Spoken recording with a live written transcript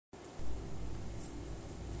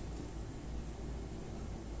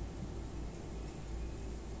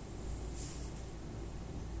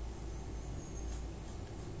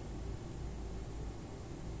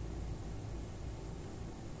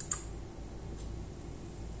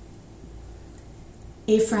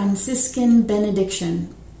A Franciscan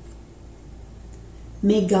Benediction.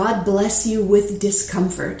 May God bless you with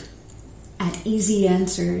discomfort at easy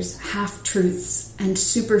answers, half-truths, and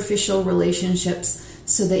superficial relationships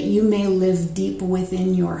so that you may live deep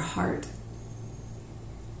within your heart.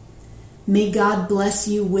 May God bless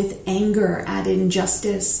you with anger at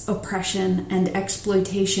injustice, oppression, and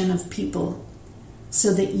exploitation of people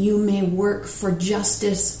so that you may work for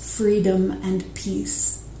justice, freedom, and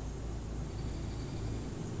peace.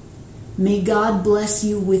 May God bless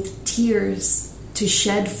you with tears to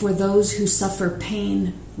shed for those who suffer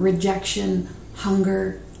pain, rejection,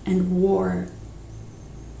 hunger, and war,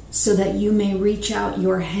 so that you may reach out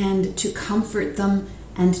your hand to comfort them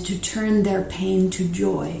and to turn their pain to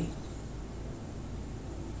joy.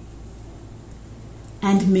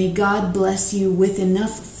 And may God bless you with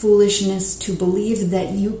enough foolishness to believe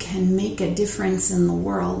that you can make a difference in the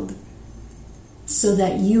world, so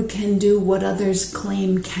that you can do what others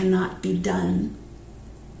claim cannot be done,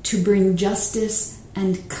 to bring justice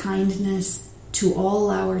and kindness to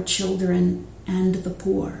all our children and the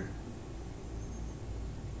poor.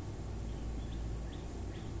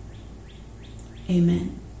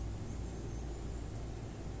 Amen.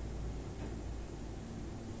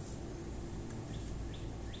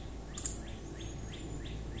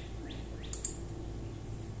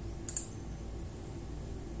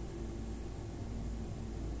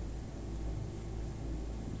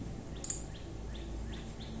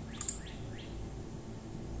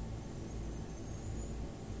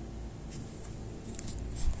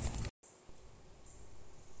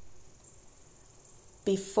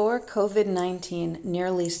 Before COVID-19,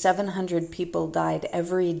 nearly 700 people died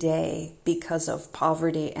every day because of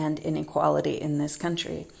poverty and inequality in this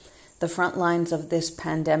country. The front lines of this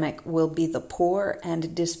pandemic will be the poor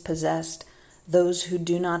and dispossessed, those who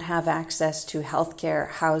do not have access to healthcare,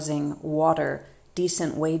 housing, water,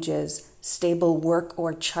 decent wages, stable work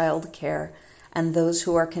or childcare, and those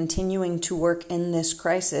who are continuing to work in this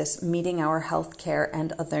crisis, meeting our healthcare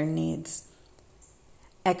and other needs.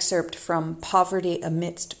 Excerpt from Poverty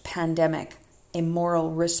Amidst Pandemic, A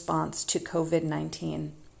Moral Response to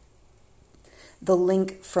COVID-19. The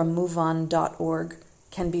link from moveon.org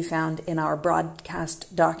can be found in our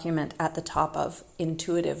broadcast document at the top of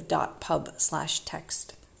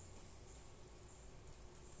intuitive.pub/text.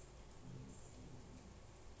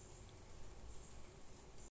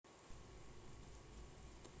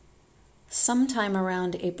 Sometime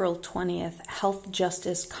around April 20th, Health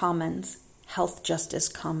Justice Commons,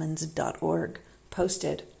 healthjusticecommons.org,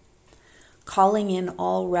 posted, calling in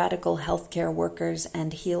all radical healthcare workers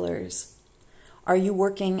and healers. Are you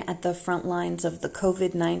working at the front lines of the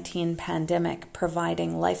COVID-19 pandemic,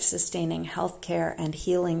 providing life-sustaining healthcare and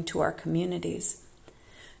healing to our communities?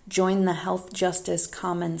 Join the Health Justice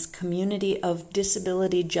Commons community of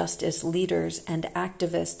disability justice leaders and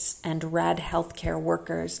activists and rad healthcare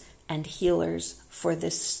workers and healers for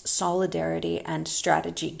this solidarity and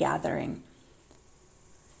strategy gathering.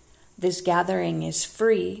 This gathering is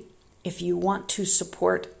free. If you want to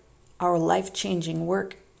support our life-changing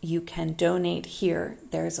work, you can donate here.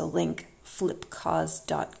 There's a link,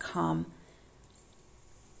 flipcause.com.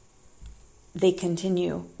 They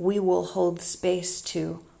continue, we will hold space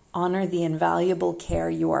to honor the invaluable care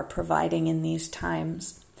you are providing in these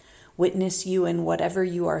times, witness you in whatever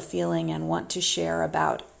you are feeling and want to share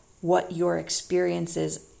about what your experience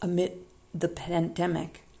is amid the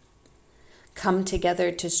pandemic. Come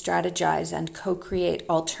together to strategize and co-create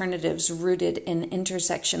alternatives rooted in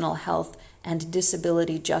intersectional health and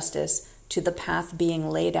disability justice to the path being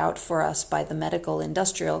laid out for us by the medical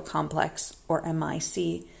industrial complex, or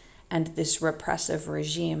MIC, and this repressive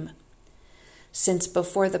regime. Since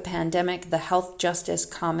before the pandemic, the Health Justice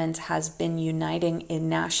Commons has been uniting a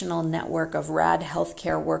national network of rad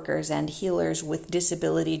healthcare workers and healers with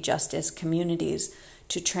disability justice communities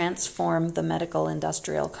to transform the medical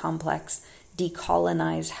industrial complex,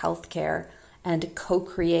 decolonize healthcare, and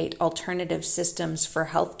co-create alternative systems for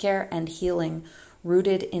healthcare and healing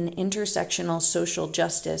rooted in intersectional social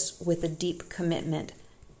justice with a deep commitment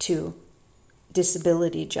to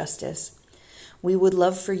disability justice. We would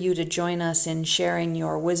love for you to join us in sharing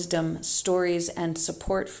your wisdom, stories, and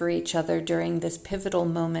support for each other during this pivotal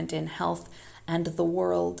moment in health and the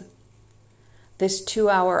world. This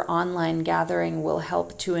 2-hour online gathering will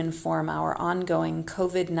help to inform our ongoing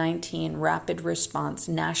COVID-19 rapid response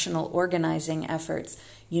national organizing efforts,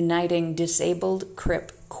 uniting disabled,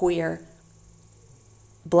 CRIP, queer,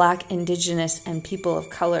 Black, Indigenous, and people of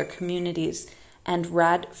color communities and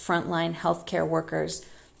rad frontline healthcare workers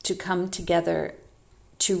to come together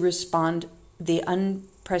to respond the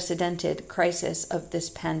unprecedented crisis of this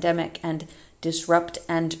pandemic and disrupt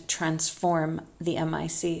and transform the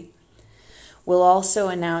MIC. We'll also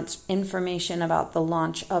announce information about the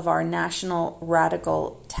launch of our National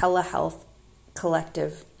Radical Telehealth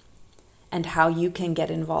Collective and how you can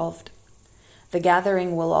get involved. The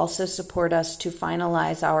gathering will also support us to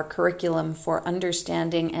finalize our curriculum for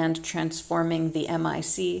understanding and transforming the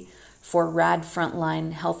MIC for RAD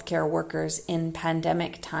frontline healthcare workers in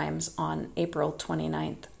pandemic times on April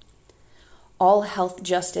 29th. All Health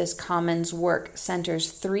Justice Commons work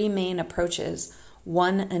centers three main approaches.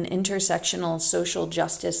 One, an intersectional social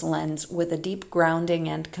justice lens with a deep grounding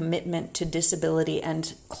and commitment to disability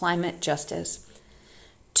and climate justice.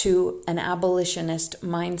 Two, an abolitionist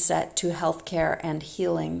mindset to healthcare and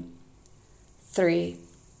healing. Three,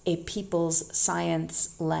 a people's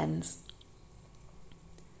science lens.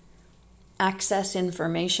 Access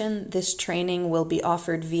information. This training will be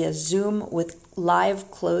offered via Zoom with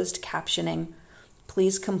live closed captioning.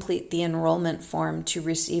 Please complete the enrollment form to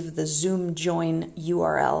receive the Zoom join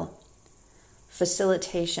URL.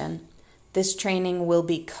 Facilitation. This training will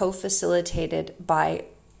be co-facilitated by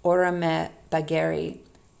Orame Bagheri,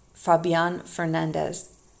 Fabian Fernandez,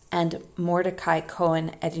 and Mordecai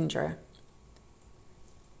Cohen Edinger.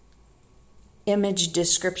 Image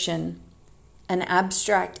description. An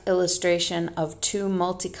abstract illustration of two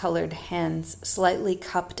multicolored hands slightly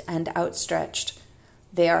cupped and outstretched.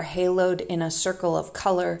 They are haloed in a circle of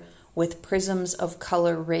color with prisms of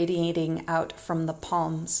color radiating out from the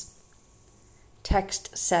palms.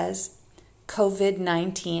 Text says,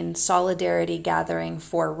 COVID-19 Solidarity Gathering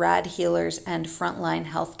for RAD Healers and Frontline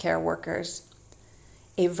Healthcare Workers.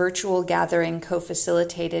 A virtual gathering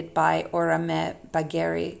co-facilitated by Orame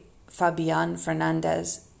Bagheri, Fabian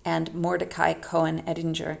Fernandez, and Mordecai Cohen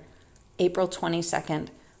Edinger, April 22nd,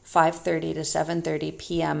 5:30 to 7:30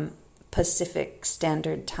 p.m. Pacific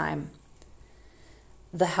Standard Time.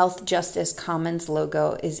 The Health Justice Commons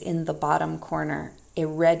logo is in the bottom corner, a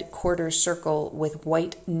red quarter circle with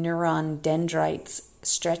white neuron dendrites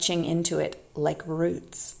stretching into it like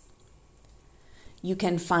roots. You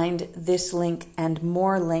can find this link and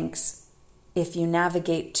more links if you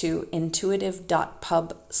navigate to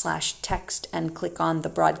intuitive.pub/text and click on the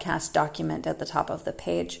broadcast document at the top of the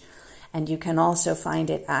page. And you can also find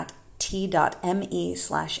it at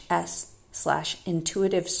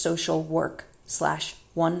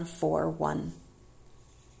t.me/s/intuitive-social-work/141.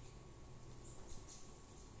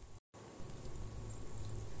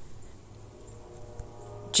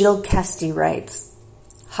 Jill Kesty writes,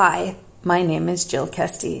 "Hi, my name is Jill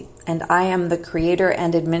Kesty, and I am the creator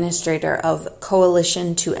and administrator of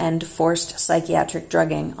Coalition to End Forced Psychiatric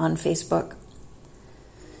Drugging on Facebook.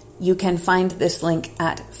 You can find this link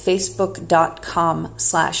at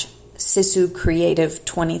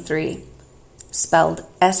facebook.com/SisuCreative23, spelled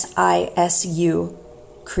SISU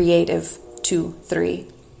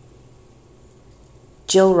Creative23.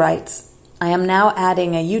 Jill writes, I am now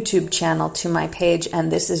adding a YouTube channel to my page,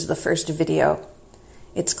 and this is the first video.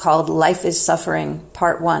 It's called Life is Suffering,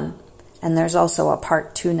 Part 1, and there's also a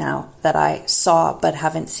Part 2 now that I saw but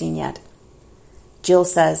haven't seen yet. Jill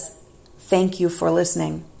says, thank you for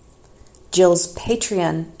listening. Jill's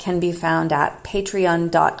Patreon can be found at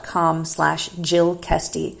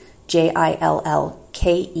patreon.com/JillKesty, JILLKESTI.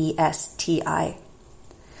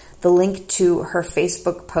 The link to her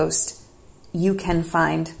Facebook post you can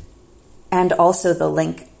find, and also the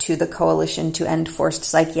link to the Coalition to End Forced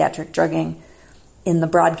Psychiatric Drugging in the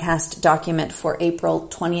broadcast document for April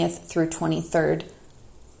 20th through 23rd,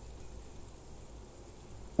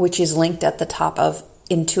 which is linked at the top of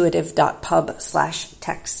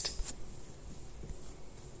intuitive.pub/text.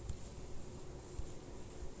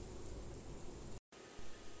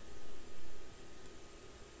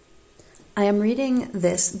 I am reading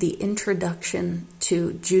the introduction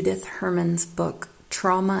to Judith Herman's book,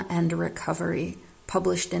 Trauma and Recovery,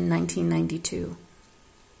 published in 1992.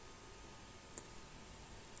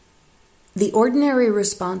 The ordinary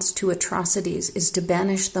response to atrocities is to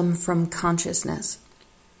banish them from consciousness.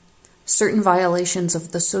 Certain violations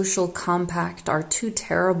of the social compact are too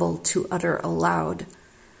terrible to utter aloud.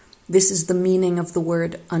 This is the meaning of the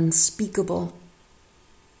word unspeakable.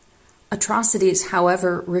 Atrocities,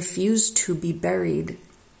 however, refuse to be buried.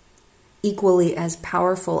 Equally as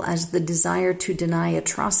powerful as the desire to deny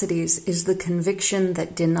atrocities is the conviction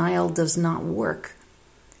that denial does not work.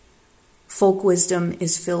 Folk wisdom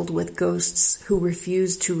is filled with ghosts who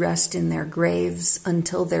refuse to rest in their graves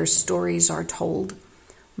until their stories are told.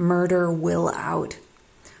 Murder will out.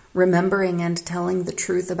 Remembering and telling the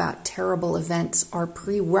truth about terrible events are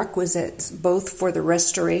prerequisites both for the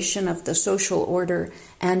restoration of the social order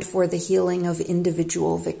and for the healing of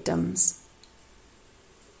individual victims.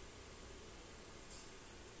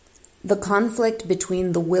 The conflict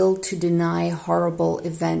between the will to deny horrible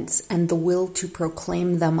events and the will to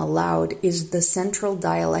proclaim them aloud is the central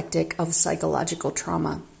dialectic of psychological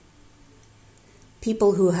trauma.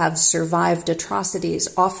 People who have survived atrocities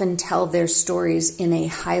often tell their stories in a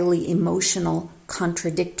highly emotional,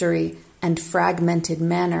 contradictory, and fragmented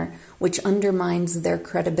manner, which undermines their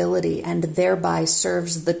credibility and thereby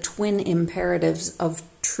serves the twin imperatives of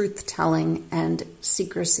truth-telling and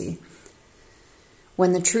secrecy.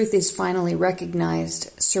 When the truth is finally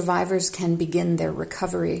recognized, survivors can begin their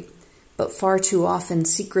recovery, but far too often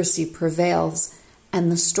secrecy prevails,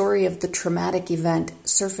 and the story of the traumatic event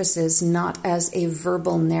surfaces not as a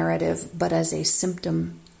verbal narrative, but as a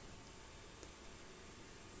symptom.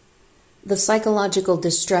 The psychological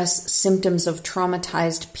distress symptoms of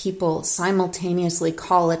traumatized people simultaneously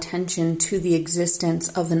call attention to the existence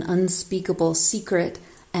of an unspeakable secret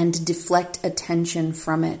and deflect attention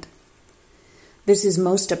from it. This is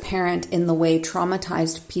most apparent in the way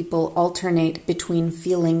traumatized people alternate between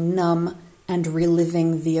feeling numb and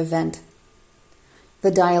reliving the event. The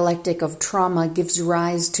dialectic of trauma gives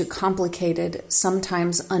rise to complicated,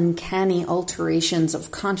 sometimes uncanny alterations of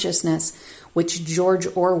consciousness, which George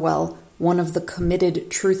Orwell, one of the committed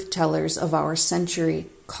truth-tellers of our century,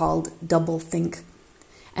 called doublethink,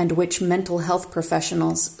 and which mental health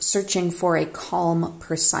professionals searching for a calm,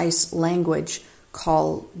 precise language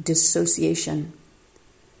call dissociation.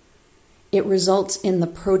 It results in the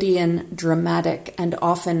protean, dramatic, and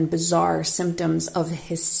often bizarre symptoms of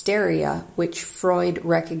hysteria, which Freud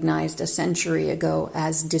recognized a century ago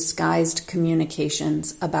as disguised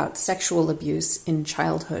communications about sexual abuse in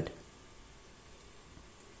childhood.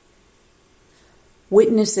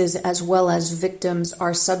 Witnesses as well as victims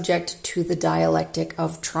are subject to the dialectic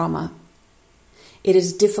of trauma. It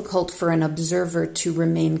is difficult for an observer to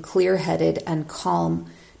remain clear-headed and calm,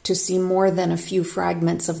 to see more than a few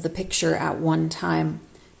fragments of the picture at one time,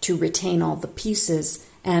 to retain all the pieces,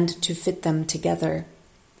 and to fit them together.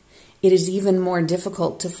 It is even more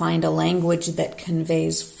difficult to find a language that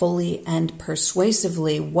conveys fully and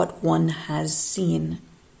persuasively what one has seen.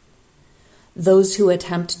 Those who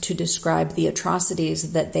attempt to describe the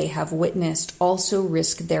atrocities that they have witnessed also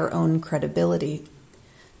risk their own credibility.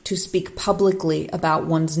 To speak publicly about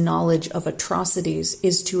one's knowledge of atrocities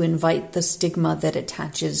is to invite the stigma that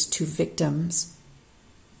attaches to victims.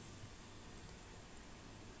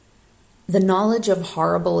 The knowledge of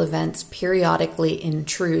horrible events periodically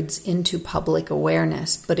intrudes into public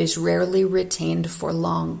awareness, but is rarely retained for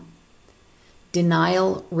long.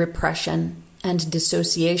 Denial, repression, and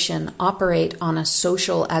dissociation operate on a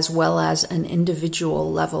social as well as an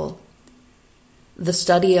individual level. The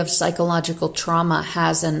study of psychological trauma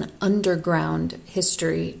has an underground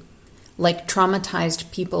history. Like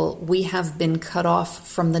traumatized people, we have been cut off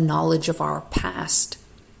from the knowledge of our past.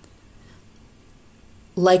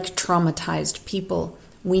 Like traumatized people,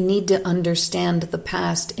 we need to understand the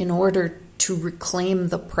past in order to reclaim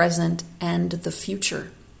the present and the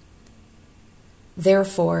future.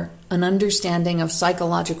 Therefore, an understanding of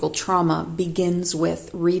psychological trauma begins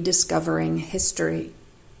with rediscovering history.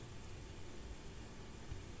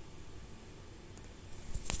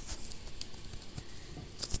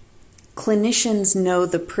 Clinicians know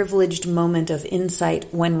the privileged moment of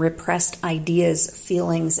insight when repressed ideas,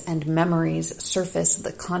 feelings, and memories surface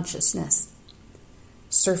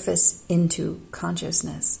into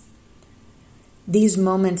consciousness. These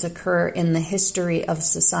moments occur in the history of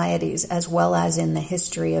societies as well as in the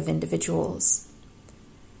history of individuals.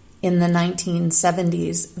 In the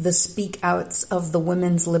 1970s, the speak-outs of the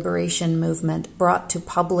women's liberation movement brought to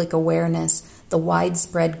public awareness the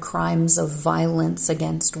widespread crimes of violence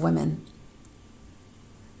against women.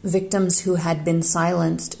 Victims who had been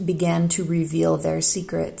silenced began to reveal their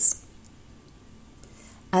secrets.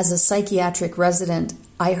 As a psychiatric resident,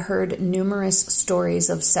 I heard numerous stories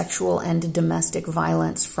of sexual and domestic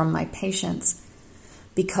violence from my patients.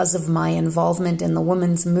 Because of my involvement in the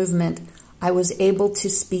women's movement, I was able to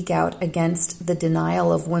speak out against the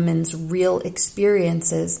denial of women's real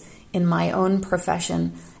experiences in my own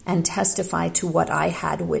profession and testify to what I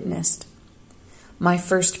had witnessed. My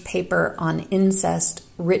first paper on incest,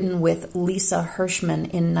 written with Lisa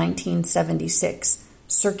Hirschman in 1976,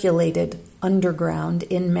 circulated underground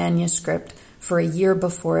in manuscript for a year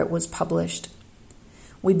before it was published.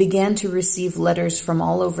 We began to receive letters from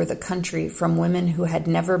all over the country from women who had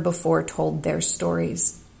never before told their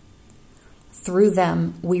stories. Through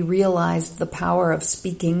them, we realized the power of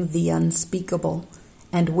speaking the unspeakable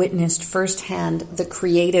and witnessed firsthand the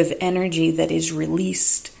creative energy that is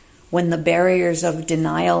released when the barriers of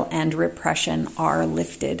denial and repression are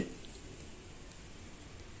lifted.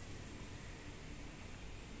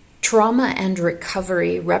 Trauma and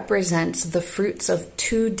recovery represents the fruits of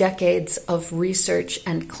 2 decades of research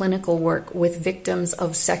and clinical work with victims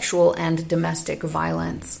of sexual and domestic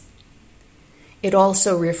violence. It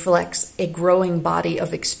also reflects a growing body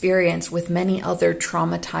of experience with many other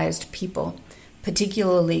traumatized people,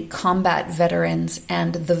 particularly combat veterans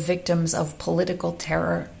and the victims of political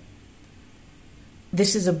terror.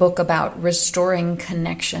 This is a book about restoring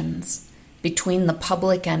connections between the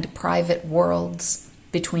public and private worlds,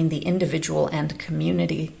 between the individual and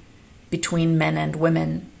community, between men and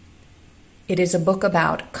women. It is a book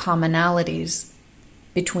about commonalities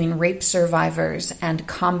between rape survivors and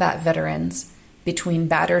combat veterans, between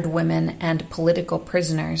battered women and political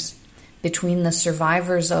prisoners, between the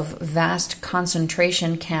survivors of vast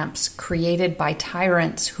concentration camps created by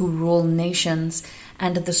tyrants who rule nations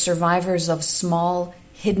and the survivors of small,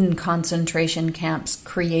 hidden concentration camps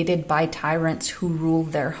created by tyrants who rule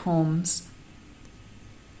their homes.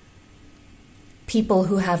 People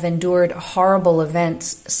who have endured horrible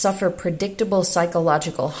events suffer predictable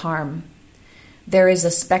psychological harm. There is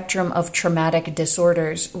a spectrum of traumatic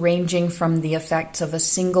disorders ranging from the effects of a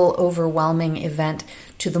single overwhelming event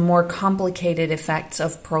to the more complicated effects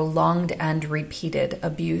of prolonged and repeated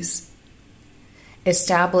abuse.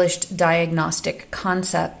 Established diagnostic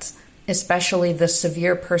concepts, especially the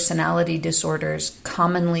severe personality disorders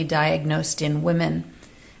commonly diagnosed in women,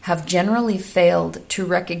 have generally failed to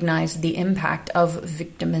recognize the impact of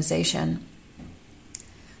victimization.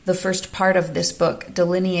 The first part of this book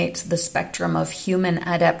delineates the spectrum of human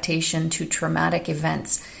adaptation to traumatic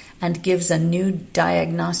events and gives a new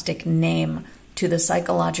diagnostic name to the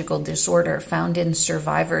psychological disorder found in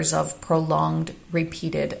survivors of prolonged,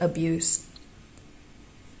 repeated abuse.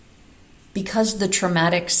 Because the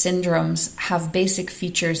traumatic syndromes have basic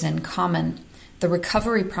features in common, the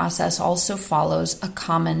recovery process also follows a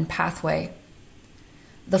common pathway.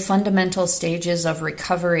 The fundamental stages of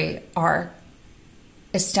recovery are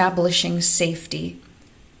establishing safety,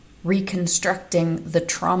 reconstructing the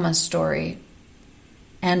trauma story,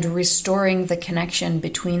 and restoring the connection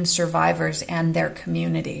between survivors and their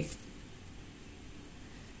community.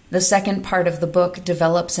 The second part of the book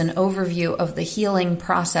develops an overview of the healing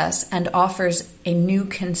process and offers a new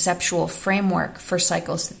conceptual framework for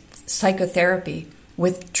psychotherapy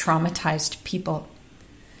with traumatized people.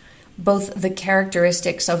 Both the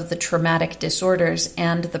characteristics of the traumatic disorders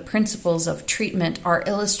and the principles of treatment are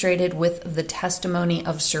illustrated with the testimony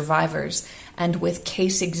of survivors and with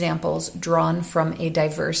case examples drawn from a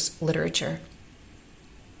diverse literature.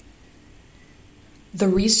 The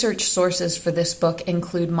research sources for this book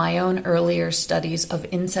include my own earlier studies of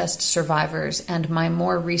incest survivors and my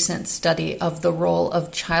more recent study of the role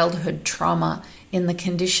of childhood trauma in the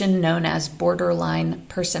condition known as borderline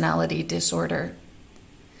personality disorder.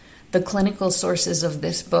 The clinical sources of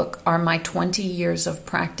this book are my 20 years of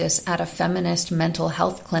practice at a feminist mental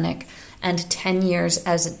health clinic and 10 years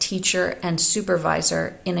as a teacher and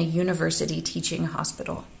supervisor in a university teaching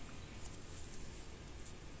hospital.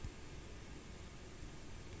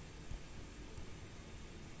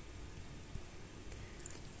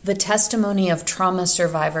 The testimony of trauma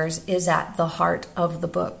survivors is at the heart of the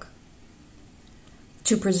book.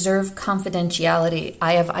 To preserve confidentiality,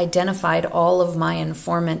 I have identified all of my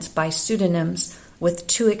informants by pseudonyms, with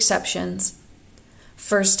 2 exceptions.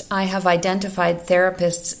 First, I have identified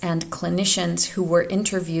therapists and clinicians who were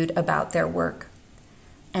interviewed about their work.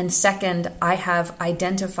 And second, I have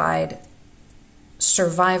identified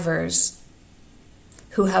survivors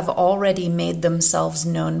who have already made themselves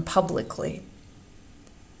known publicly.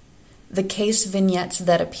 The case vignettes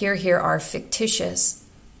that appear here are fictitious.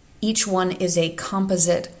 Each one is a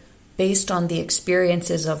composite based on the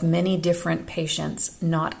experiences of many different patients,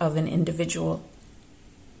 not of an individual.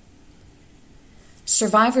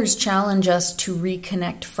 Survivors challenge us to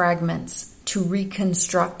reconnect fragments, to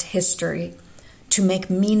reconstruct history, to make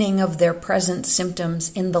meaning of their present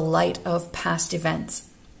symptoms in the light of past events.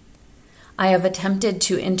 I have attempted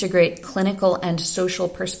to integrate clinical and social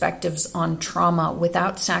perspectives on trauma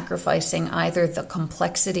without sacrificing either the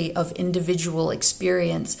complexity of individual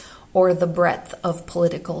experience or the breadth of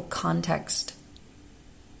political context.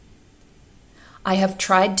 I have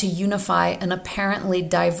tried to unify an apparently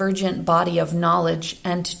divergent body of knowledge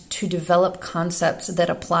and to develop concepts that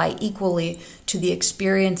apply equally to the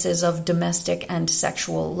experiences of domestic and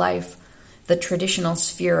sexual life, the traditional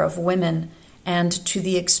sphere of women, and to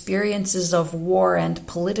the experiences of war and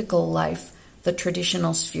political life, the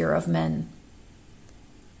traditional sphere of men.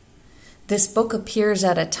 This book appears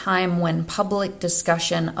at a time when public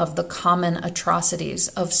discussion of the common atrocities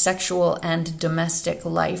of sexual and domestic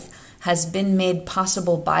life has been made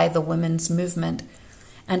possible by the women's movement,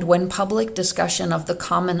 and when public discussion of the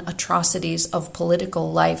common atrocities of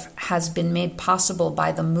political life has been made possible by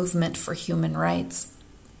the movement for human rights.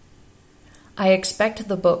 I expect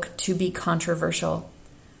the book to be controversial.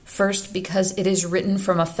 First, because it is written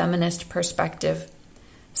from a feminist perspective.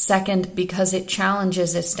 Second, because it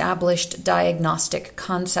challenges established diagnostic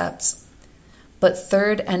concepts. But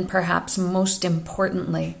third, and perhaps most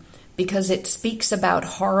importantly, because it speaks about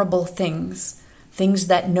horrible things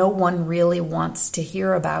that no one really wants to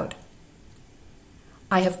hear about.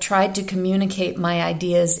 I have tried to communicate my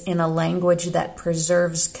ideas in a language that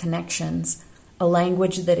preserves connections, a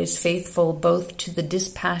language that is faithful both to the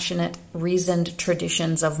dispassionate, reasoned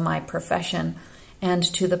traditions of my profession and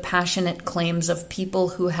to the passionate claims of people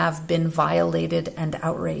who have been violated and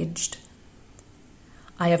outraged.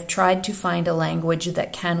 I have tried to find a language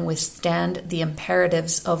that can withstand the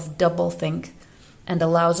imperatives of doublethink and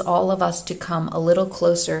allows all of us to come a little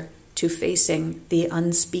closer to facing the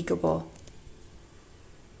unspeakable.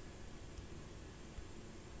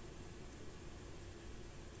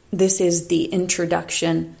 This is the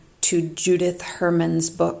introduction to Judith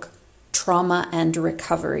Herman's book, Trauma and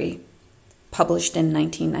Recovery, published in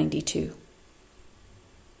 1992.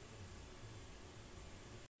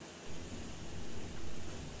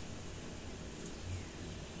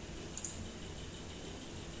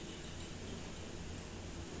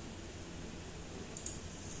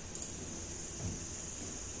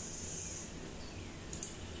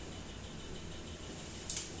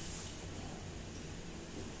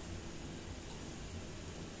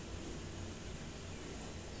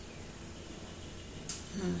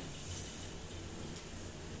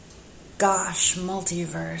 Gosh,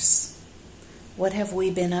 multiverse. What have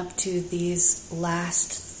we been up to these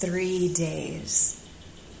last 3 days?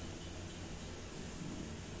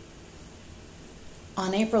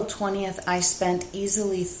 On April 20th, I spent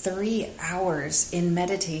easily 3 hours in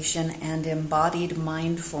meditation and embodied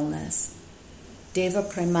mindfulness. Deva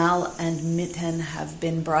Premal and Miten have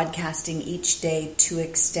been broadcasting each day to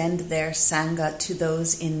extend their Sangha to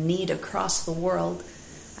those in need across the world,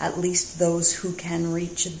 at least those who can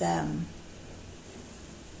reach them.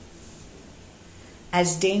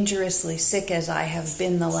 As dangerously sick as I have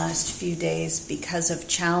been the last few days because of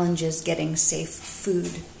challenges getting safe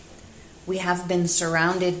food, we have been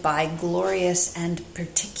surrounded by glorious and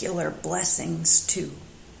particular blessings too.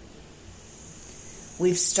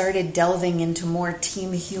 We've started delving into more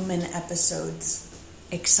Team Human episodes,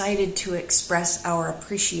 excited to express our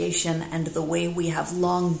appreciation and the way we have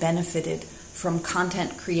long benefited from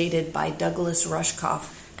content created by Douglas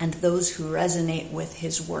Rushkoff and those who resonate with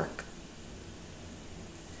his work.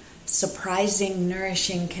 Surprising,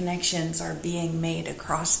 nourishing connections are being made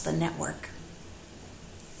across the network.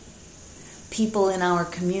 People in our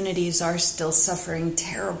communities are still suffering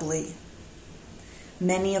terribly.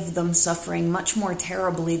 Many of them suffering much more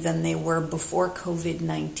terribly than they were before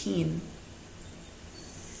COVID-19.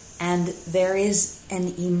 And there is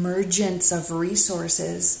an emergence of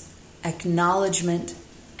resources, acknowledgement,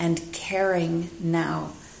 and caring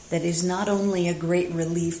now that is not only a great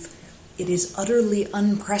relief, it is utterly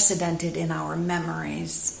unprecedented in our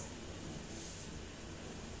memories.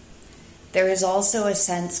 There is also a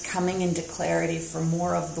sense coming into clarity for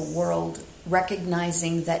more of the world,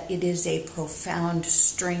 recognizing that it is a profound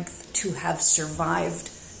strength to have survived,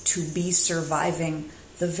 to be surviving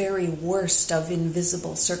the very worst of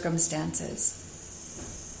invisible circumstances.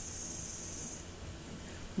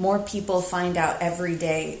 More people find out every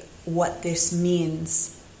day what this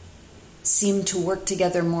means, seem to work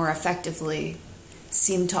together more effectively,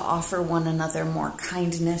 seem to offer one another more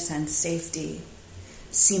kindness and safety,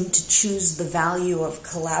 seem to choose the value of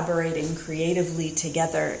collaborating creatively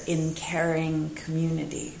together in caring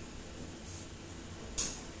community.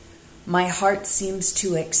 My heart seems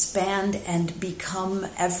to expand and become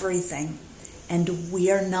everything, and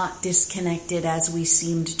we are not disconnected as we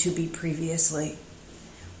seemed to be previously.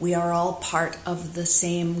 We are all part of the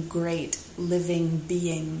same great living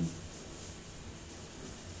being.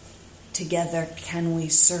 Together, can we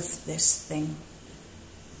surf this thing?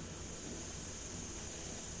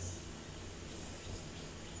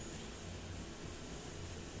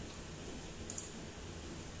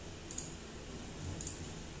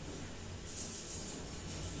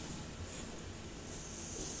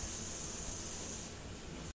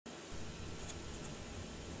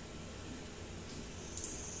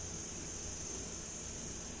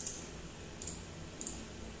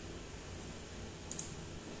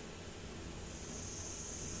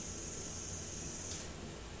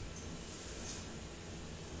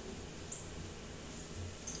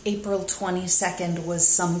 April 22nd was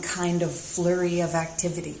some kind of flurry of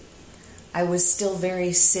activity. I was still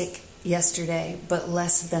very sick yesterday, but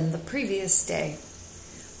less than the previous day.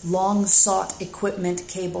 Long-sought equipment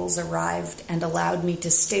cables arrived and allowed me to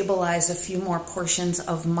stabilize a few more portions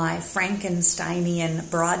of my Frankensteinian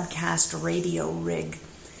broadcast radio rig,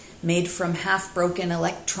 made from half-broken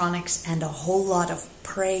electronics and a whole lot of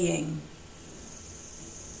praying.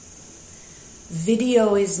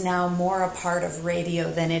 Video is now more a part of radio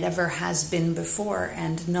than it ever has been before,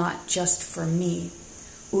 and not just for me.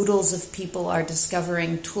 Oodles of people are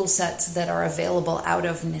discovering toolsets that are available out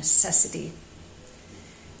of necessity.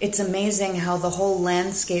 It's amazing how the whole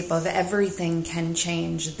landscape of everything can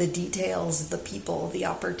change, the details, the people, the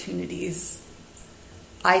opportunities.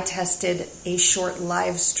 I tested a short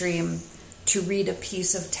live stream to read a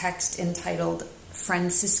piece of text entitled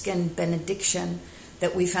Franciscan Benediction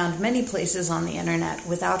that we found many places on the internet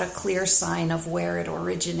without a clear sign of where it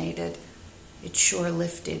originated. It sure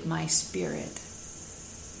lifted my spirit.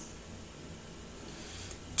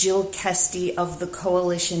 Jill Kesty of the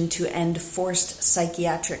Coalition to End Forced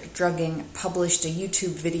Psychiatric Drugging published a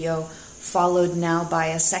YouTube video, followed now by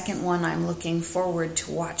a second one I'm looking forward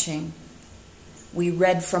to watching. We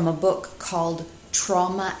read from a book called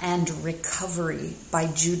Trauma and Recovery by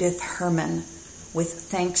Judith Herman, with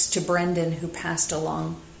thanks to Brendan who passed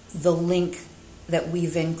along the link that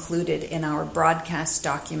we've included in our broadcast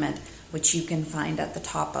document, which you can find at the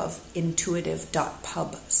top of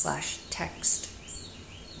intuitive.pub/text.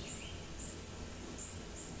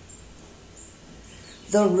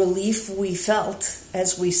 The relief we felt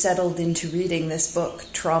as we settled into reading this book,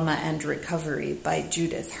 Trauma and Recovery by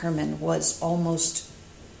Judith Herman, was almost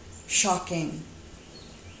shocking.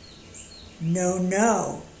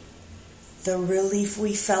 No. The relief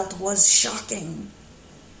we felt was shocking.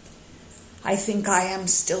 I think I am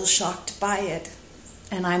still shocked by it,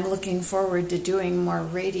 and I'm looking forward to doing more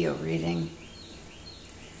radio reading.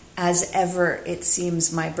 As ever, it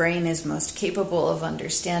seems my brain is most capable of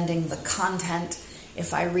understanding the content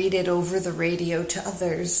if I read it over the radio to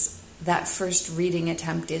others. That first reading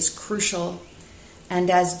attempt is crucial, and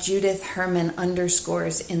as Judith Herman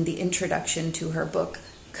underscores in the introduction to her book,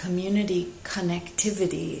 community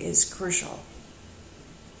connectivity is crucial.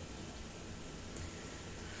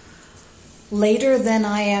 Later than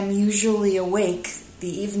I am usually awake,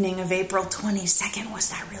 the evening of April 22nd, was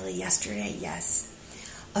that really yesterday? Yes.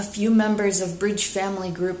 A few members of Bridge Family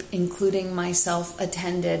Group, including myself,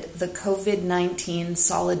 attended the COVID-19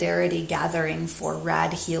 Solidarity Gathering for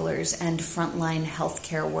RAD healers and frontline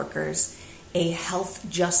healthcare workers, a Health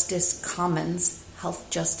Justice Commons,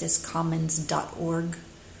 healthjusticecommons.org,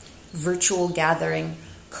 virtual gathering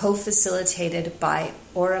co-facilitated by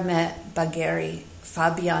Orame Bagheri,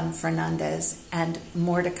 Fabian Fernandez, and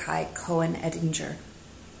Mordecai Cohen-Edinger.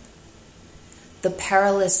 The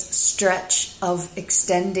perilous stretch of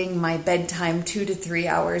extending my bedtime 2 to 3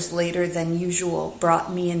 hours later than usual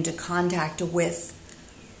brought me into contact with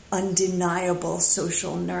undeniable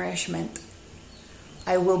social nourishment.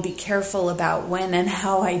 I will be careful about when and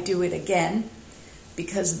how I do it again,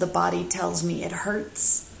 because the body tells me it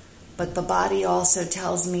hurts, but the body also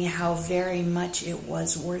tells me how very much it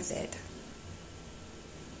was worth it.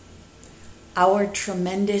 Our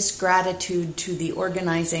tremendous gratitude to the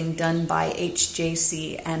organizing done by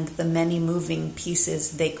HJC and the many moving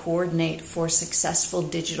pieces they coordinate for successful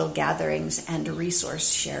digital gatherings and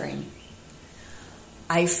resource sharing.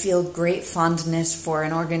 I feel great fondness for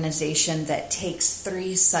an organization that takes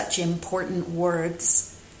 3 such important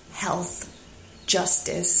words, health,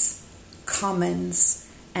 justice, commons,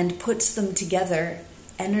 and puts them together,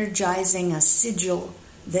 energizing a sigil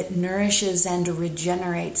that nourishes and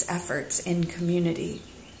regenerates efforts in community.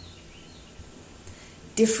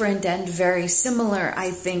 Different and very similar,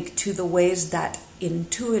 I think, to the ways that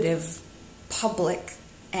intuitive, public,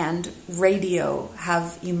 and radio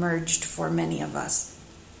have emerged for many of us.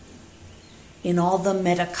 In all the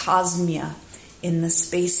metacosmia, in the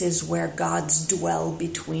spaces where gods dwell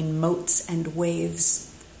between motes and waves,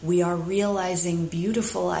 we are realizing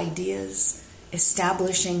beautiful ideas,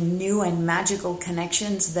 establishing new and magical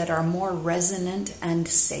connections that are more resonant and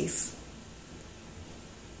safe.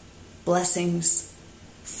 Blessings,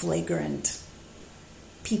 flagrant.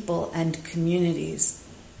 People and communities,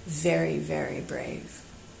 very, very brave.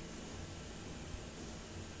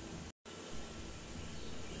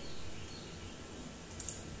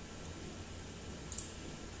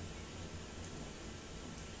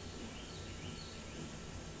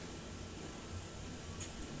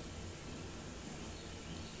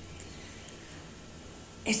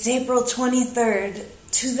 It's April 23rd,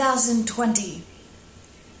 2020.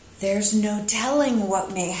 There's no telling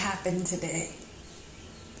what may happen today.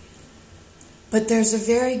 But there's a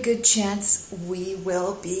very good chance we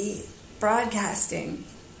will be broadcasting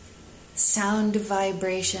sound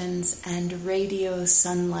vibrations and radio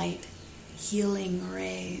sunlight, healing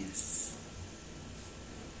rays.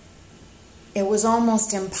 It was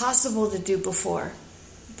almost impossible to do before,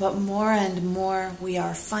 but more and more we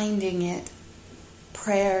are finding it.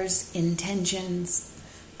 Prayers, intentions,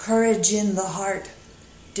 courage in the heart,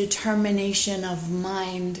 determination of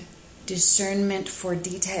mind, discernment for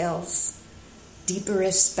details, deep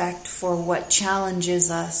respect for what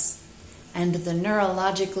challenges us, and the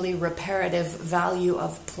neurologically reparative value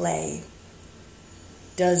of play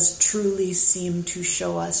does truly seem to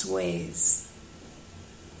show us ways.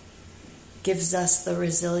 Gives us the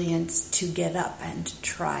resilience to get up and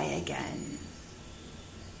try again.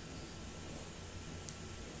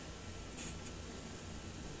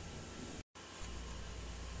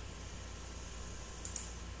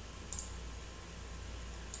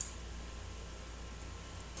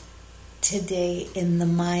 Today in the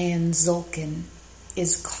Mayan Tzolk'in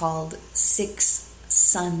is called Sixth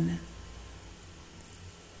Sun.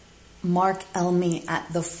 Mark Elmy at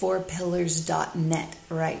thefourpillars.net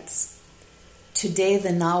writes, today the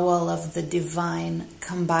Nawal of the divine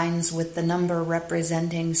combines with the number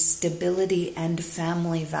representing stability and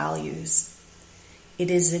family values. It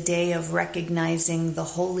is a day of recognizing the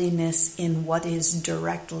holiness in what is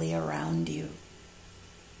directly around you.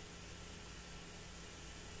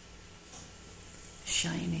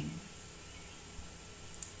 Shining.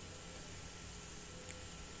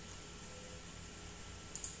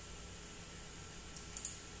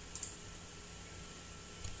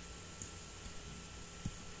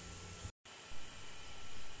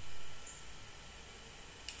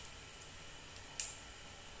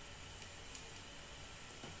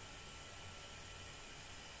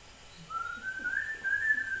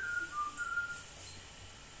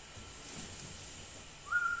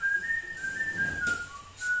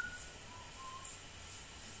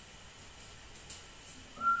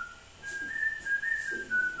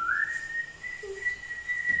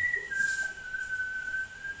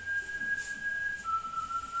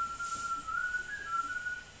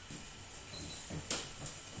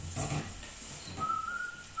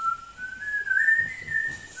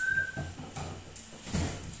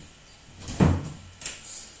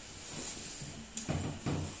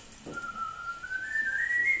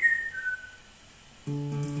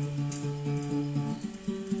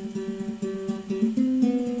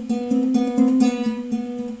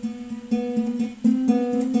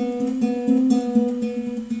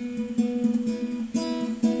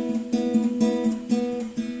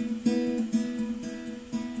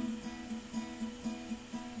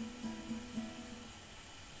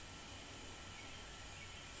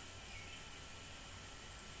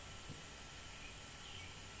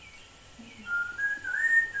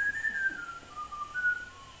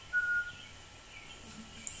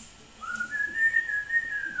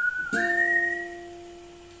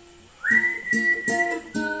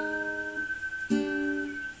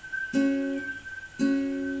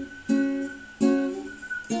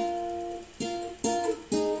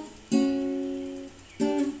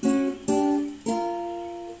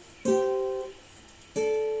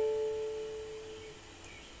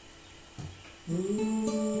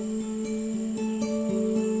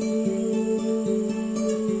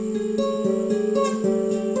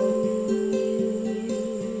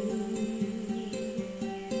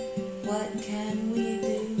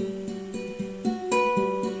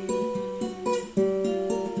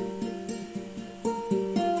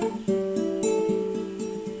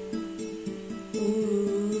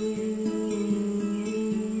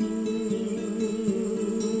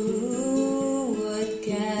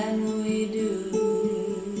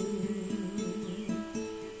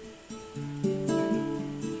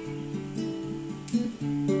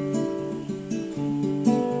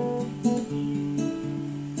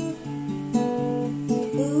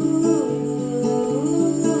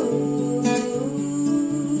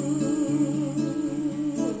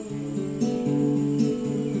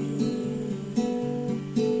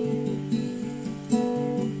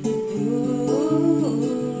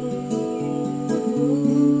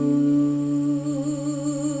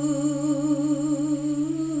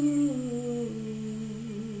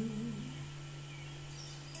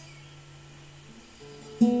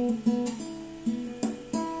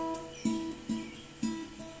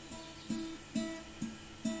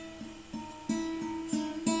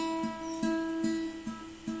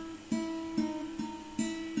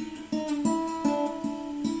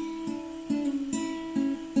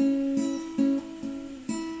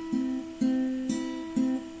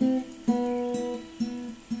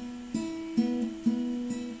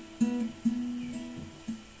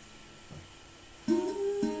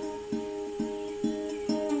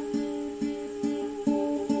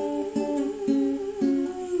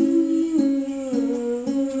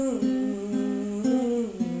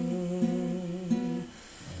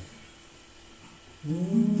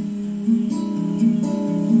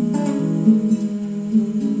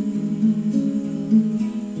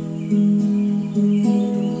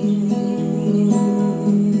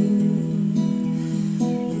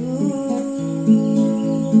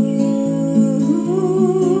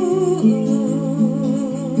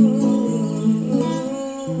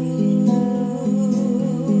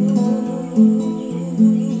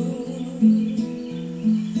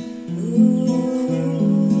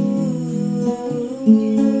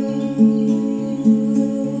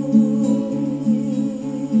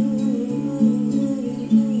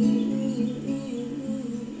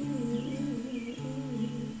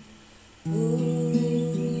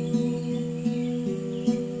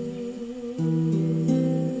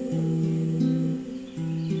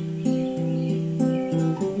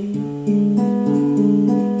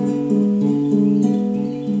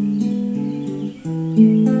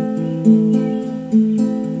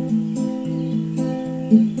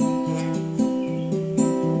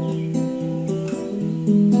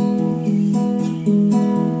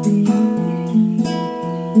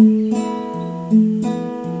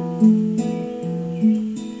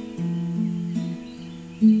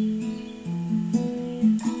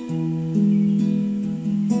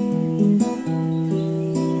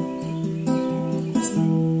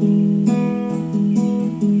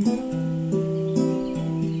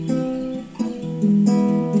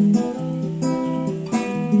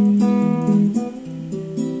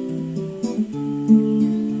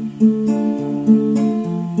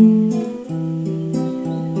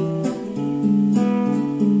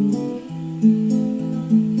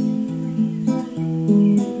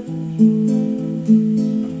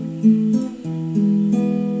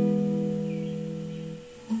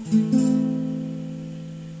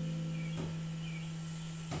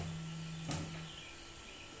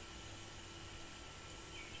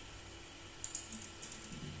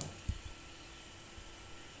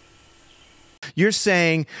 you're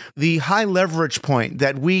saying the high leverage point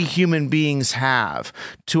that we human beings have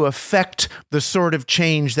to affect the sort of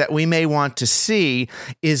change that we may want to see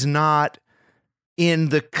is not in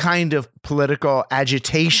the kind of political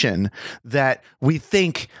agitation that we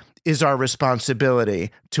think is our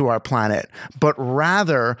responsibility to our planet, but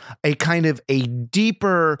rather a kind of a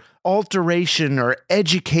deeper alteration or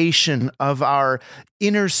education of our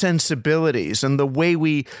inner sensibilities and the way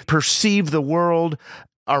we perceive the world,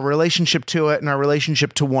 our relationship to it, and our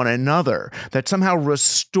relationship to one another, that somehow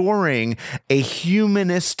restoring a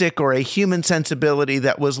humanistic or a human sensibility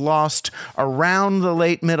that was lost around the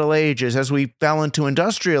late Middle Ages as we fell into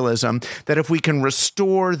industrialism, that if we can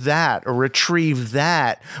restore that or retrieve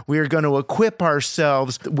that, we are going to equip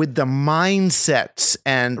ourselves with the mindsets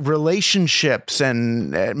and relationships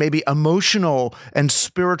and maybe emotional and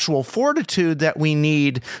spiritual fortitude that we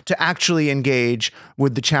need to actually engage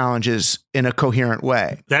with the challenges in a coherent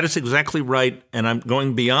way. That is exactly right, and I'm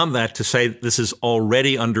going beyond that to say this is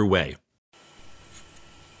already underway.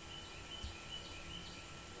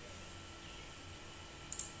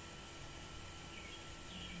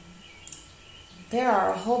 There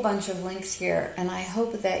are a whole bunch of links here, and I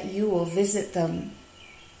hope that you will visit them.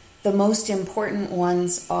 The most important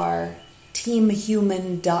ones are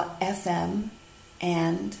teamhuman.fm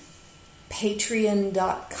and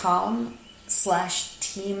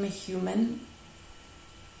patreon.com/teamhuman.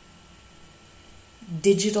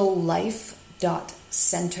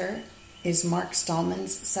 Digitallife.center is Mark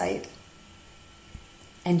Stallman's site.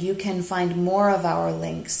 And you can find more of our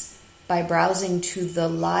links by browsing to the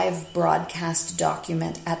live broadcast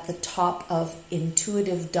document at the top of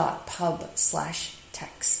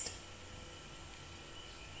intuitive.pub/text.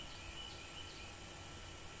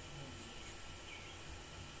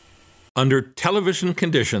 Under television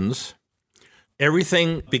conditions,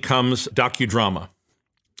 everything becomes docudrama.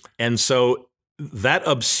 And so that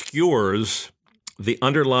obscures the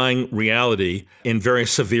underlying reality in very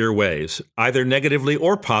severe ways, either negatively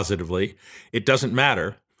or positively. It doesn't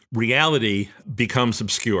matter. Reality becomes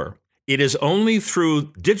obscure. It is only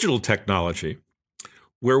through digital technology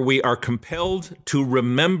where we are compelled to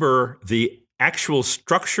remember the actual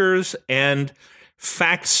structures and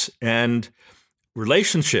facts and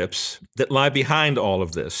relationships that lie behind all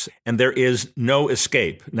of this. And there is no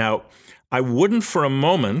escape. Now, I wouldn't for a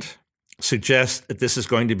moment suggest that this is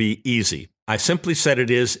going to be easy. I simply said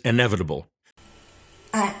it is inevitable.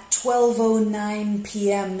 At 12:09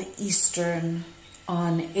 p.m. Eastern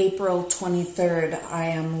on April 23rd, I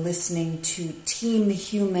am listening to Team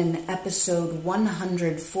Human episode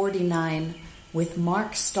 149 with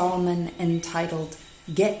Mark Stallman entitled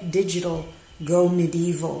Get Digital, Go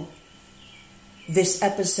Medieval. This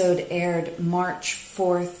episode aired March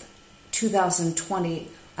 4th, 2020.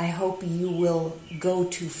 I hope you will go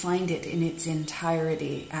to find it in its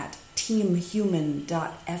entirety at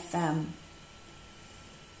teamhuman.fm.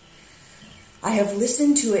 I have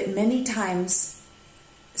listened to it many times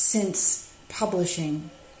since publishing.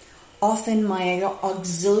 Often my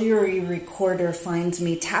auxiliary recorder finds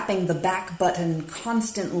me tapping the back button,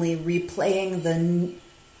 constantly replaying the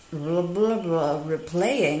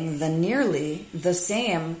nearly the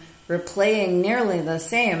same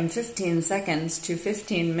 15 seconds to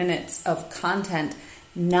 15 minutes of content,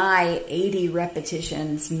 nigh 80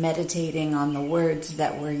 repetitions, meditating on the words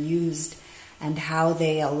that were used and how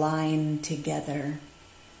they align together.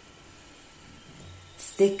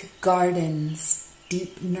 Thick gardens,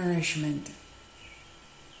 deep nourishment.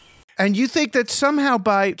 And you think that somehow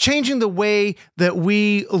by changing the way that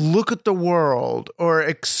we look at the world or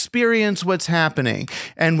experience what's happening,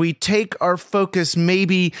 and we take our focus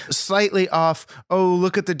maybe slightly off, oh,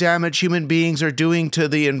 look at the damage human beings are doing to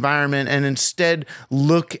the environment, and instead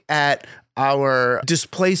look at our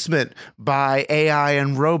displacement by AI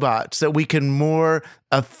and robots, that we can more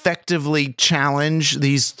effectively challenge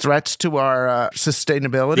these threats to our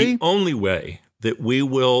sustainability? The only way that we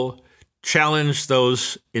will challenge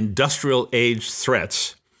those industrial age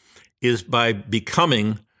threats is by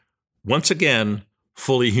becoming, once again,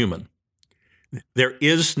 fully human. There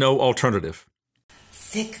is no alternative.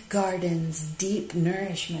 Thick gardens, deep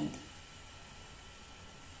nourishment.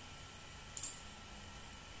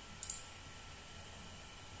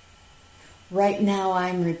 Right now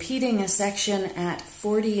I'm repeating a section at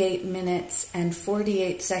 48 minutes and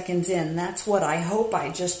 48 seconds in. That's what I hope I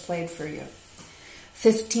just played for you.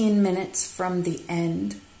 15 minutes from the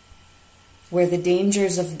end, where the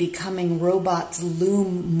dangers of becoming robots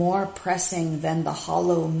loom more pressing than the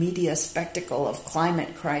hollow media spectacle of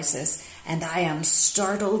climate crisis, and I am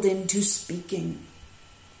startled into speaking.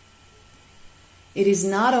 It is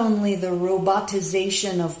not only the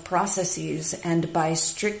robotization of processes and by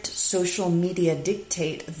strict social media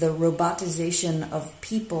dictate the robotization of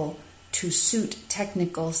people to suit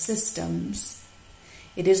technical systems.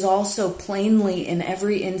 It is also plainly in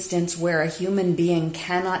every instance where a human being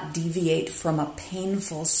cannot deviate from a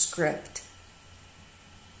painful script.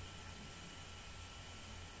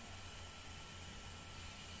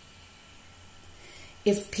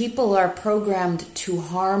 If people are programmed to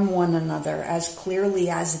harm one another as clearly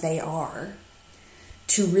as they are,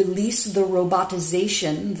 to release the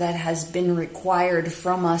robotization that has been required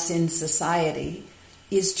from us in society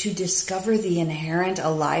is to discover the inherent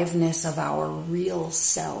aliveness of our real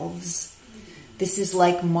selves. This is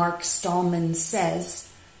like Mark Stallman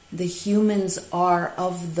says, the humans are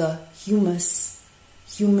of the humus.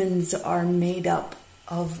 Humans are made up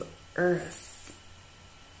of earth.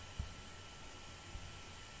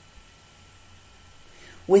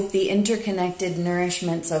 With the interconnected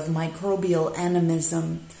nourishments of microbial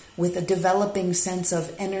animism, with a developing sense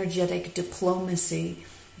of energetic diplomacy,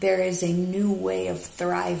 there is a new way of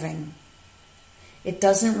thriving. It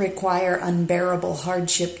doesn't require unbearable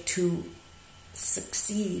hardship to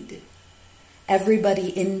succeed. Everybody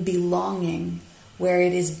in belonging, where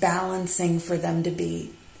it is balancing for them to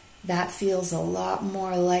be, that feels a lot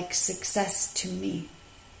more like success to me.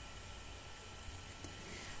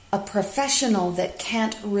 A professional that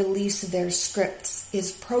can't release their scripts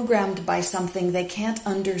is programmed by something they can't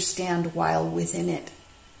understand while within it.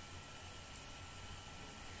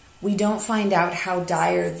 We don't find out how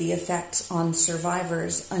dire the effects on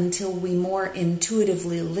survivors until we more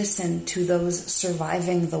intuitively listen to those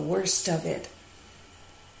surviving the worst of it.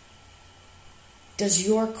 Does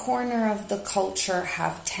your corner of the culture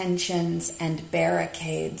have tensions and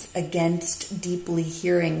barricades against deeply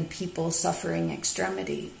hearing people suffering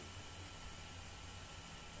extremity?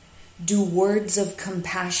 Do words of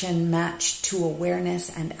compassion match to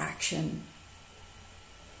awareness and action?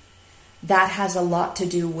 That has a lot to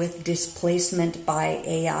do with displacement by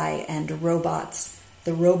AI and robots,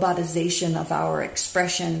 the robotization of our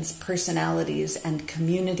expressions, personalities, and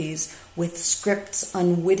communities, with scripts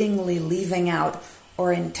unwittingly leaving out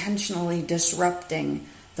or intentionally disrupting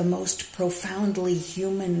the most profoundly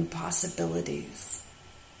human possibilities.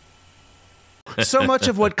 So much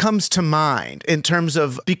of what comes to mind in terms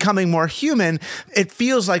of becoming more human, it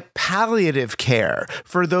feels like palliative care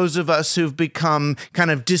for those of us who've become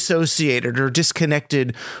kind of dissociated or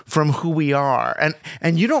disconnected from who we are.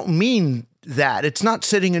 And you don't mean that. It's not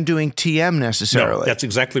sitting and doing TM necessarily. No, that's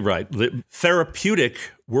exactly right. The therapeutic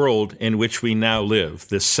world in which we now live,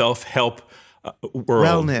 this self-help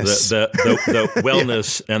world, wellness. the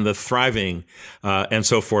wellness and the thriving and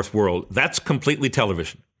so forth world, that's completely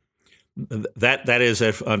television. That is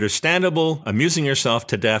an understandable, amusing yourself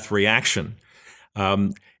to death reaction.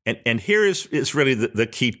 And here is really the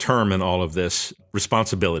key term in all of this: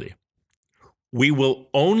 responsibility. We will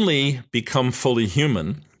only become fully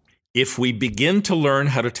human if we begin to learn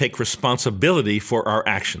how to take responsibility for our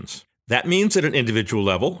actions. That means at an individual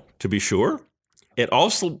level, to be sure. It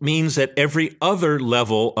also means at every other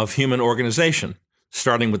level of human organization,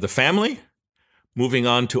 starting with the family, moving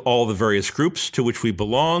on to all the various groups to which we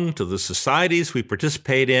belong, to the societies we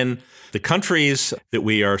participate in, the countries that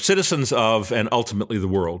we are citizens of, and ultimately the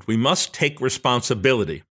world. We must take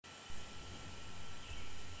responsibility.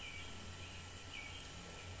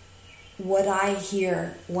 What I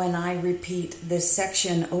hear when I repeat this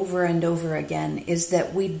section over and over again is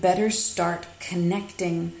that we'd better start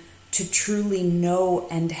connecting to truly know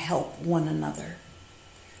and help one another,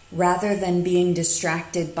 rather than being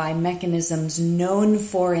distracted by mechanisms known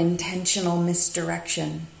for intentional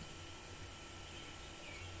misdirection.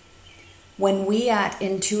 When we at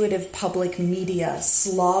Intuitive Public Media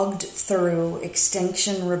slogged through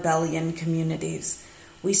Extinction Rebellion communities,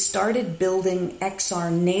 we started building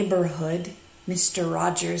XR Neighborhood, Mr.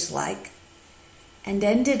 Rogers-like, and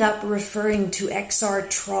ended up referring to XR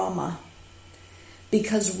Trauma,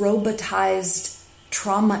 because robotized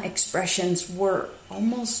trauma expressions were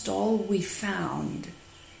almost all we found.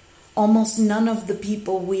 Almost none of the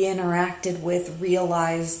people we interacted with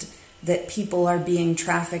realized that people are being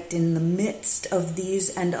trafficked in the midst of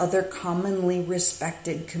these and other commonly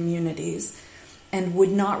respected communities, and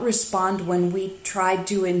would not respond when we tried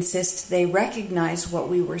to insist they recognize what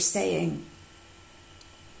we were saying.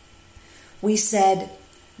 We said,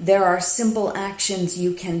 there are simple actions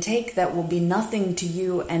you can take that will be nothing to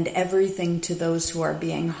you and everything to those who are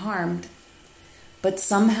being harmed. But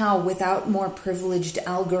somehow, without more privileged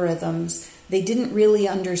algorithms, they didn't really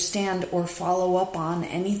understand or follow up on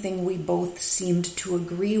anything we both seemed to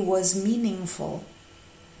agree was meaningful.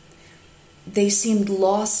 They seemed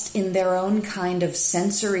lost in their own kind of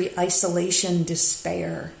sensory isolation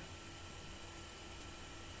despair,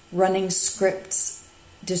 running scripts,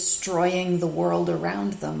 destroying the world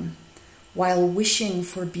around them, while wishing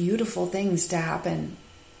for beautiful things to happen.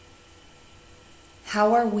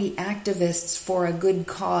 How are we activists for a good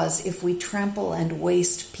cause if we trample and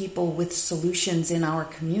waste people with solutions in our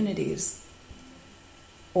communities?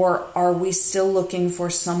 Or are we still looking for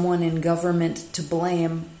someone in government to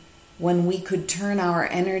blame when we could turn our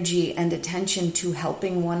energy and attention to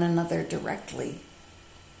helping one another directly?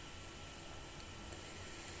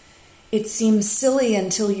 It seems silly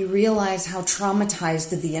until you realize how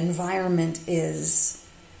traumatized the environment is,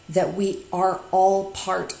 that we are all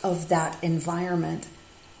part of that environment.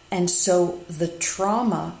 And so the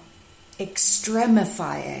trauma,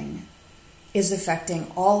 extremifying, is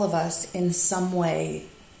affecting all of us in some way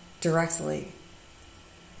directly.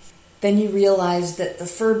 Then you realize that the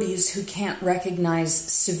Furbies who can't recognize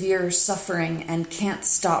severe suffering and can't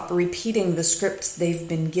stop repeating the scripts they've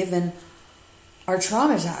been given are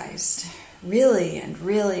traumatized, really and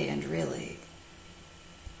really and really.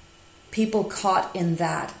 People caught in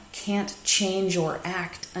that can't change or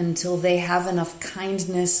act until they have enough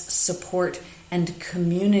kindness, support, and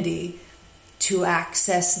community to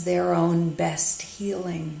access their own best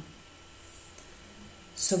healing.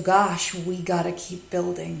 So gosh, we gotta keep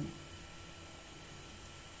building.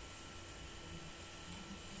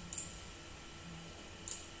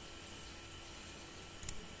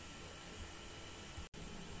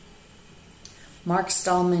 Mark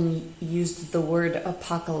Stallman used the word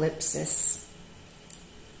apocalypsis.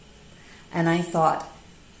 And I thought,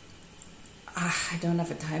 I don't have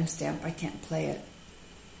a timestamp, I can't play it.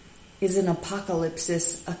 Is an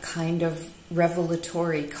apocalypsis a kind of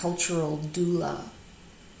revelatory cultural doula?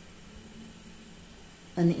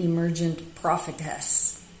 An emergent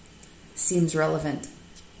prophetess? Seems relevant.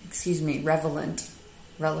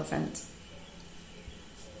 Relevant.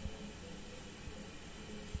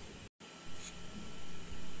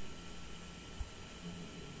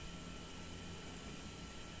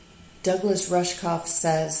 Douglas Rushkoff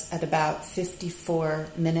says at about 54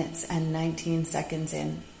 minutes and 19 seconds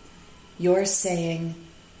in, you're saying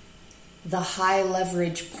the high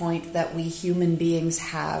leverage point that we human beings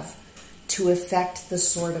have to effect the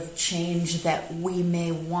sort of change that we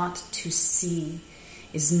may want to see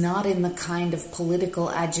is not in the kind of political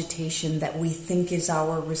agitation that we think is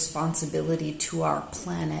our responsibility to our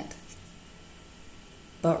planet,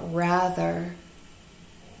 but rather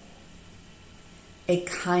a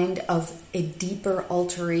kind of a deeper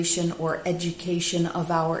alteration or education of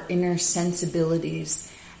our inner sensibilities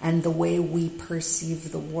and the way we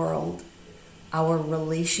perceive the world, our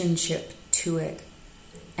relationship to it,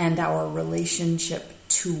 and our relationship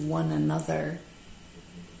to one another.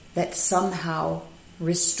 That somehow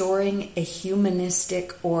restoring a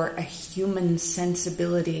humanistic or a human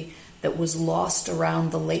sensibility that was lost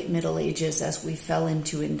around the late Middle Ages as we fell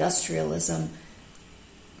into industrialism,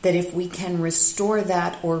 that if we can restore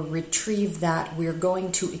that or retrieve that, we're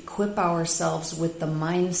going to equip ourselves with the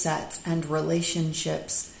mindsets and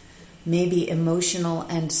relationships, maybe emotional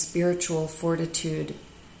and spiritual fortitude,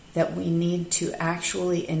 that we need to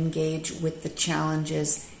actually engage with the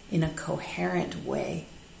challenges in a coherent way.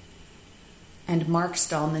 And Mark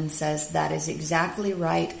Stallman says that is exactly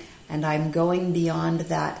right, and I'm going beyond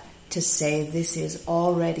that to say this is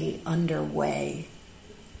already underway.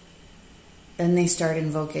 Then they start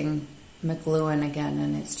invoking McLuhan again,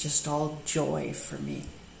 and it's just all joy for me.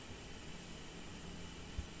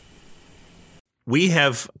 We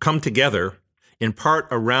have come together in part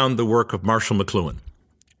around the work of Marshall McLuhan.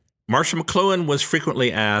 Marshall McLuhan was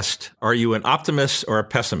frequently asked, are you an optimist or a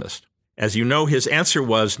pessimist? As you know, his answer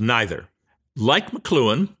was neither. Like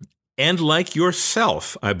McLuhan, and like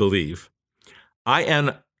yourself, I believe, I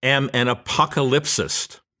am an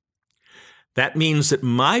apocalypsist. That means that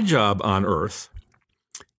my job on Earth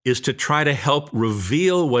is to try to help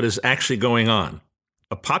reveal what is actually going on.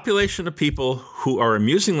 A population of people who are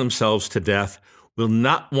amusing themselves to death will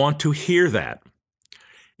not want to hear that.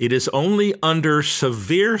 It is only under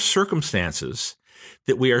severe circumstances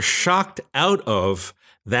that we are shocked out of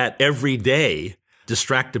that everyday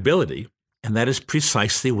distractibility, and that is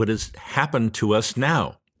precisely what has happened to us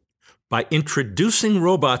now. By introducing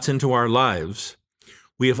robots into our lives,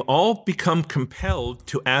 we have all become compelled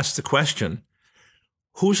to ask the question,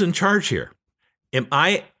 who's in charge here? Am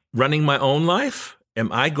I running my own life?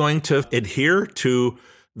 Am I going to adhere to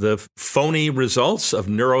the phony results of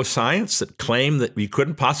neuroscience that claim that we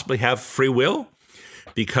couldn't possibly have free will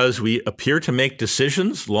because we appear to make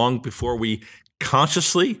decisions long before we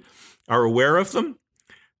consciously are aware of them?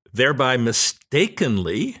 thereby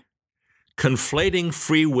mistakenly conflating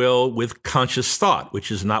free will with conscious thought,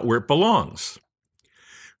 which is not where it belongs.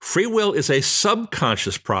 Free will is a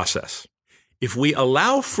subconscious process. If we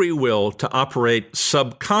allow free will to operate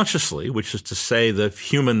subconsciously, which is to say the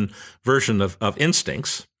human version of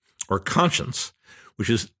instincts or conscience, which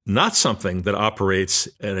is not something that operates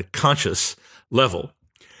at a conscious level,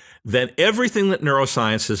 then everything that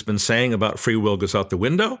neuroscience has been saying about free will goes out the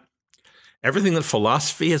window. Everything that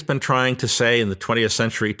philosophy has been trying to say in the 20th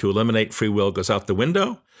century to eliminate free will goes out the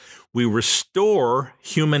window. We restore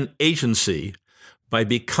human agency by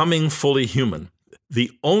becoming fully human.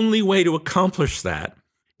 The only way to accomplish that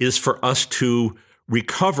is for us to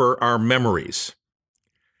recover our memories.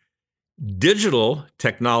 Digital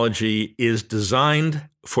technology is designed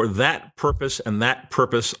for that purpose and that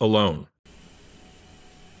purpose alone.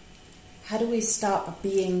 How do we stop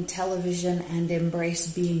being television and embrace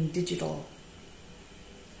being digital?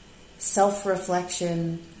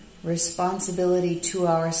 Self-reflection, responsibility to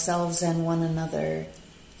ourselves and one another,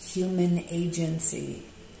 human agency,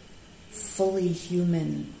 fully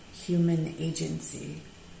human agency.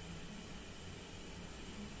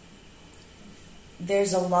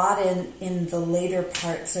 There's a lot in the later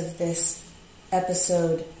parts of this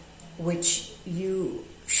episode which you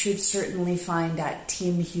should certainly find at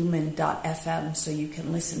teamhuman.fm so you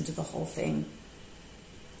can listen to the whole thing.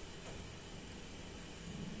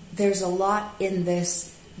 There's a lot in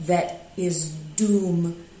this that is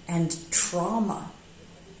doom and trauma.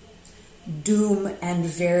 Doom and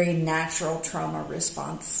very natural trauma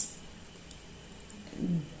response.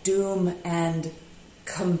 Doom and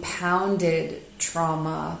compounded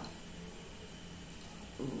trauma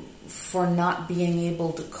for not being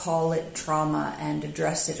able to call it trauma and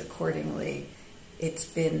address it accordingly. It's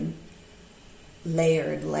been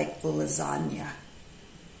layered like the lasagna.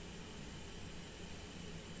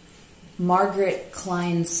 Margaret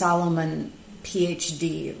Klein Solomon,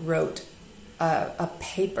 PhD, wrote a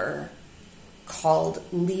paper called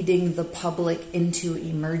Leading the Public into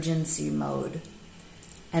Emergency Mode.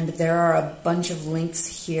 And there are a bunch of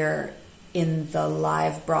links here in the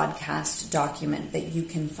live broadcast document that you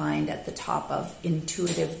can find at the top of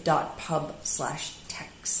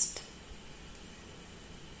intuitive.pub/text.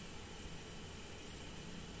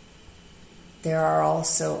 There are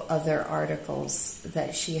also other articles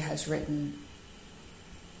that she has written.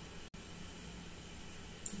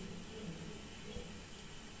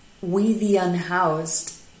 We the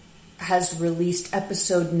Unhoused has released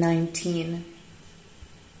episode 19,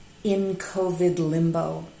 In COVID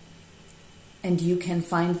Limbo, and you can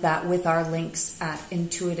find that with our links at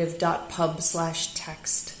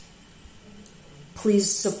intuitive.pub/text.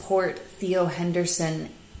 Please support Theo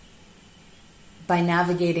Henderson by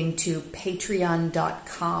navigating to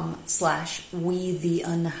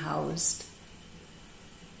patreon.com/WeTheUnhoused.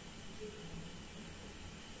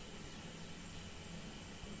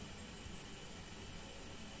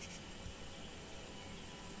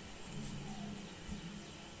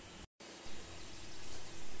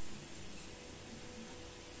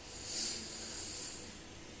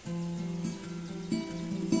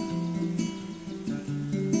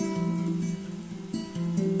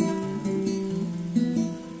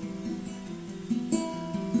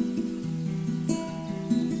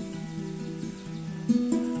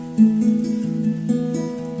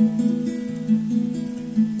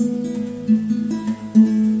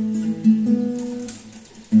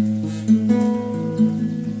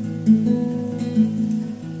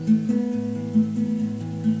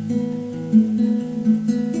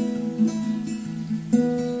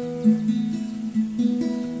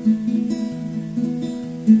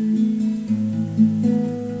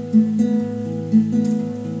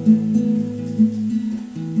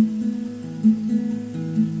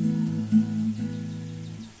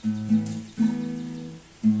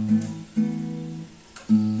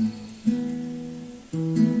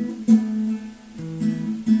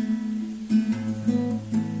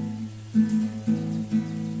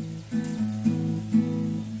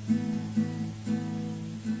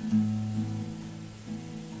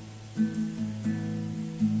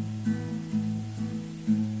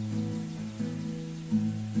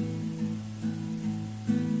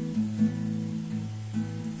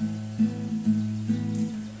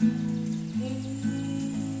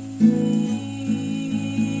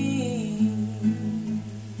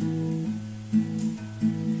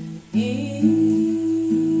 He